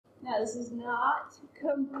Now, this is not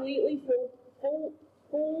completely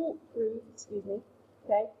foolproof, excuse me,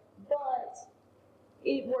 okay? But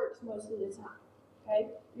it works most of the time,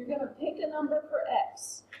 okay? You're going to pick a number for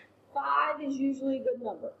x. 5 is usually a good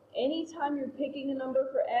number. Anytime you're picking a number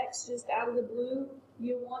for x just out of the blue,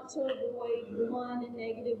 you want to avoid 1 and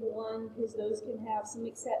 -1 because those can have some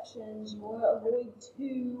exceptions. You want to avoid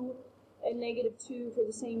 2 and -2 for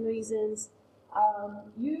the same reasons.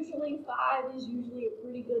 Usually 5 is usually a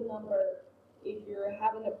pretty good number if you're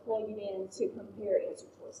having to plug it in to compare answer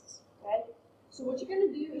choices, okay? So what you're going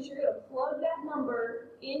to do is you're going to plug that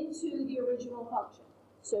number into the original function.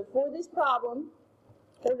 So for this problem,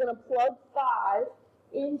 we're going to plug 5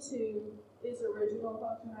 into this original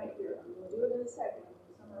function right here. I'm going to do it in a second. I'm going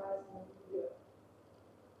to summarize and then we can do it.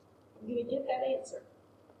 I'm going to get that answer.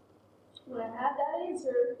 When I have that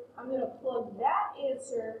answer, I'm going to plug that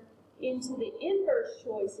answer into the inverse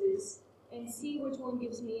choices and see which one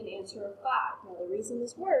gives me an answer of 5. Now the reason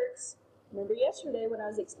this works, remember yesterday when I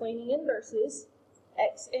was explaining inverses,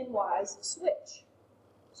 x and y's switch.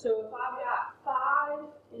 So if I've got 5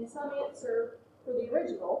 in some answer for the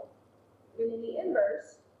original, then in the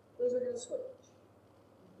inverse, those are going to switch.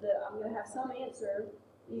 I'm going to have some answer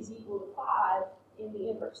is equal to 5 in the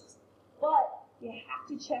inverses. But you have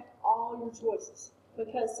to check all your choices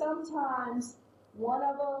because sometimes one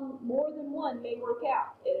of them, more than one, may work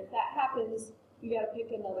out. And if that happens, you got to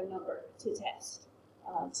pick another number to test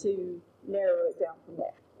to narrow it down from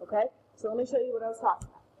there. Okay? So let me show you what I was talking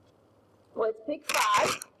about. Let's pick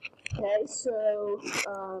 5. Okay, so,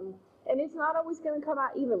 and it's not always going to come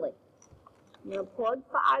out evenly. I'm going to plug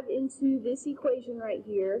 5 into this equation right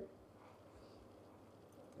here.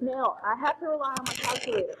 Now, I have to rely on my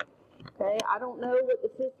calculator. Okay, I don't know what the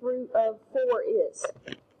 5th root of 4 is.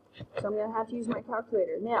 So I'm going to have to use my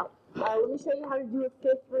calculator. Now, let me show you how to do a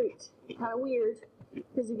 5th root. Kind of weird,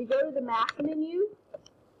 because if you go to the math menu,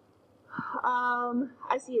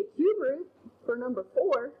 I see a cube root for number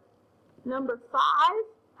 4. Number 5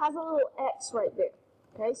 has a little x right there.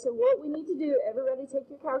 Okay, so what we need to do, everybody take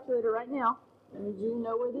your calculator right now. I need you to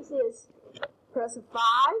know where this is. Press a 5,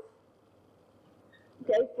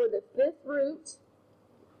 okay, for the 5th root.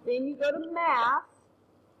 Then you go to math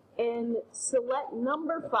and select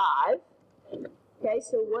number 5. Okay,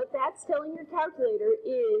 so what that's telling your calculator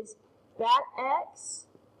is that x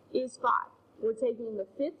is 5. We're taking the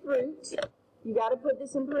 5th root. You got to put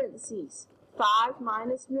this in parentheses. 5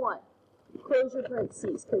 minus 1. Close your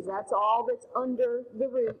parentheses because that's all that's under the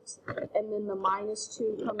root, and then the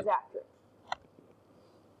 -2 comes after it.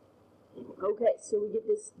 Okay, so we get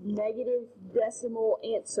this negative decimal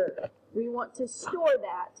answer. We want to store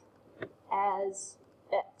that as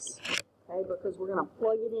x, okay, because we're going to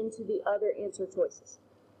plug it into the other answer choices.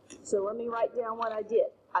 So let me write down what I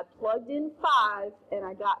did. I plugged in 5 and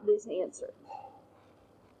I got this answer.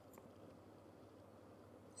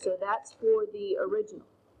 So that's for the original.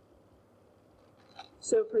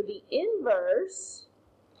 So for the inverse,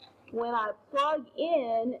 when I plug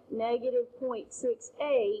in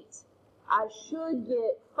 -0.68, I should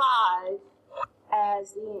get 5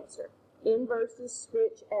 as the answer. Inverses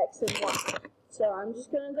switch x and y. So I'm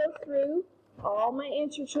just going to go through all my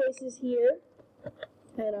answer choices here,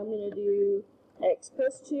 and I'm going to do x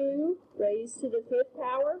plus 2 raised to the 5th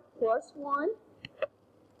power plus 1.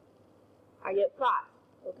 I get 5,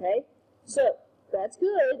 okay? So that's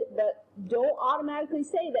good, but don't automatically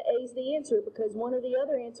say that A is the answer because one of the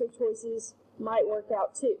other answer choices might work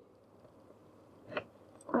out too.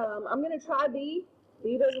 I'm going to try B.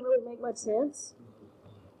 B doesn't really make much sense.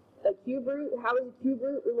 A cube root, how is a cube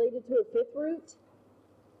root related to a 5th root?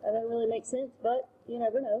 That doesn't really make sense, but you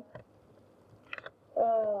never know.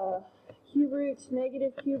 Cube root,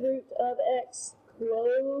 negative cube root of x.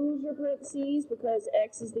 Close your parentheses because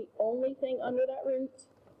x is the only thing under that root.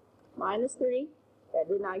 -3. That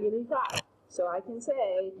did not give me 5. So I can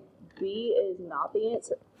say B is not the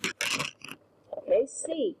answer. Okay,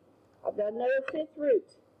 C. I've got another 5th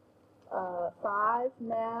root. 5,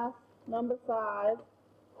 math, number 5.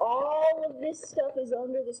 All of this stuff is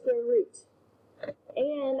under the square root.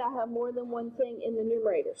 And I have more than one thing in the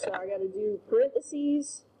numerator. So I got to do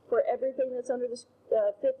parentheses for everything that's under the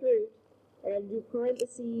 5th root. I got to do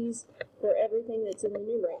parentheses for everything that's in the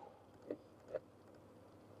numerator.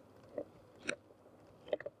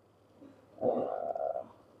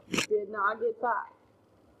 Did not get 5.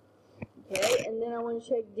 Okay, and then I want to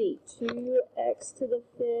check D. 2x to the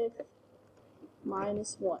 5th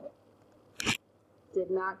minus 1. Did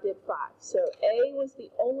not get 5. So A was the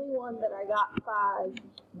only one that I got 5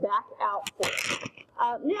 back out for.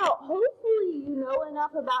 Now, hopefully you know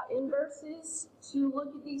enough about inverses to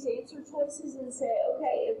look at these answer choices and say,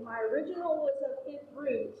 okay, if my original was a 5th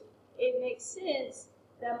root, it makes sense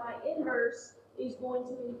that my inverse is going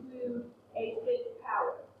to include a 5th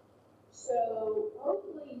power. So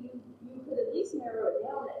hopefully you could at least narrow it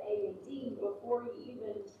down to A and D before you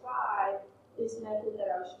even try this method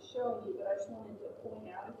that I was just showing you, but I just wanted to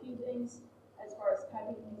point out a few things as far as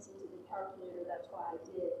typing things into the calculator. That's why I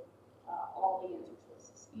did all the answer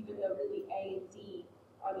choices, even though really A and D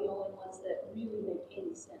are the only ones that really make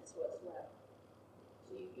any sense whatsoever.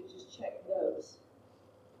 So you could just check those.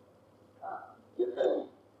 Okay.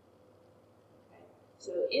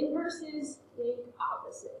 So inverses think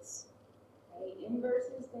opposites. Okay,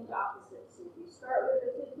 inverses think opposites. So if you start with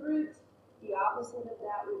a 5th root, the opposite of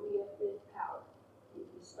that would be a 5th power. If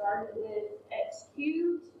you started with x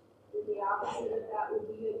cubed, then the opposite of that would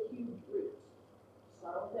be a cubed root.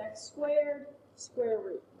 Start with x squared, square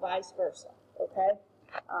root, vice versa. Okay?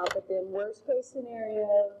 But then worst case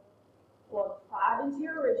scenario, plug 5 into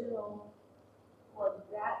your original, plug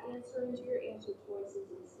that answer into your answer choices,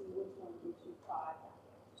 and see which one gives you 5 back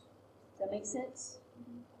out. Does that make sense?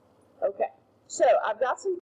 Okay. So I've got some